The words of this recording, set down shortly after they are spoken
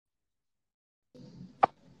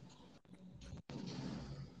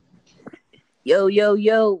Yo, yo,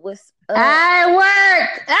 yo, what's up? I work.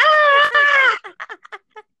 Hey,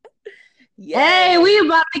 Yes, we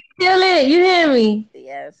about to kill it. You hear me?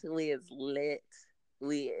 yes, we is lit.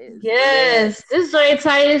 We is lit. Yes, this joint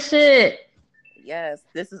tight as shit. Yes,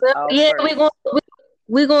 this is So our yeah, first.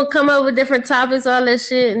 we gonna come up with different topics, all that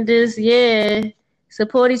shit, and just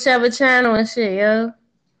support each other channel and shit, yo.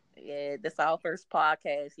 Yeah, this our first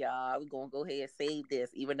podcast, y'all. We gonna go ahead and save this,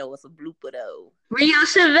 even though it's a blooper though. Rio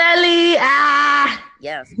Chevelli.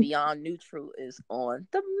 Yes, Beyond Neutral is on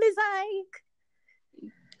the music.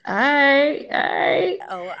 All right, all right.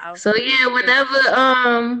 Oh, our So yeah, first.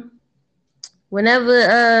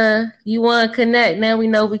 whenever you wanna connect, now we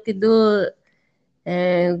know we could do it.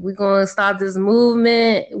 And we're gonna start this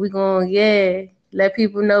movement. We're gonna let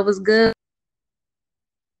people know what's good.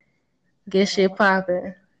 Get shit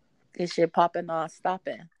popping. This shit popping, non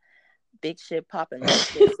stopping. Big shit popping, no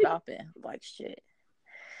shit stopping. Like shit.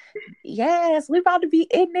 Yes, we about to be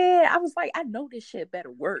in there. I was like, I know this shit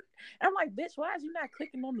better work. And I'm like, bitch, why is you not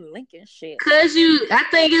clicking on the link and shit? I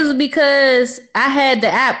think it's because I had the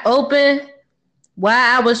app open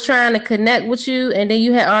while I was trying to connect with you, and then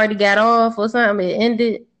you had already got off or something. It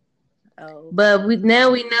ended, Oh, but we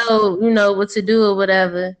know, what to do or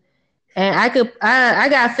whatever. And I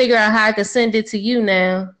gotta figure out how I could send it to you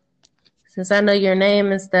now, since I know your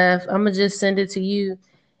name and stuff. I'm gonna just send it to you,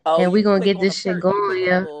 oh, and we you gonna click get on this shit you going, click on a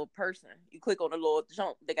yeah. little person. You click on the little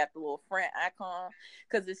jump. They got the little friend icon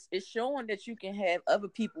because it's showing that you can have other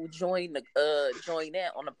people join in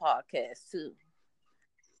on the podcast too.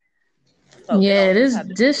 So it Yeah, don't just this have to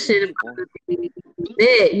be this two shit people. about to be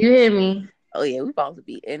lit. You hear me? Oh yeah, we about to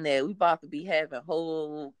be in there. We about to be having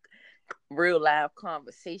whole real live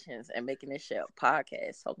conversations and making this shit a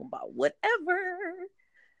podcast talking about whatever.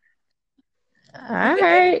 We All could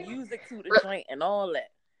add right. music to the joint and all that.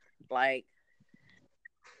 Like,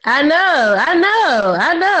 I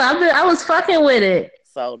was fucking with it.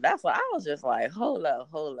 so that's why I was just like, hold up,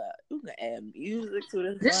 hold up. You can add music to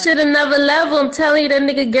the This joint. shit another level. I'm telling you, that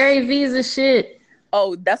nigga Gary V's a shit.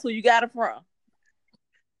 Oh, that's where you got it from.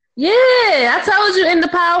 Yeah, I told you in the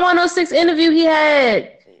Power 106 interview he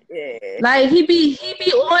had. Yeah. Like he be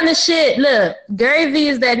on the shit. Look, Gary V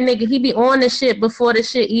is that nigga. He be on the shit before the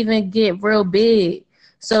shit even get real big.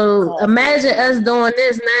 So Cause real imagine us big. doing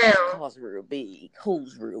this now. Cause real big.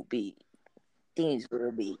 Who's real big? Things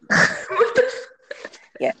real big.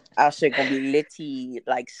 Yeah. Our shit gonna be litty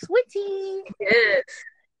like sweetie. Yes.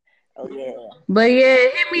 Oh yeah. But yeah,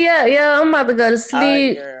 hit me up, yo. I'm about to go to All right,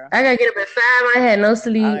 sleep. girl. I gotta get up at 5. I had no All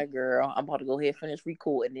sleep. right, girl. I'm about to go ahead and finish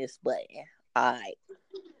recording this, but all right.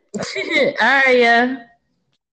 All right, yeah.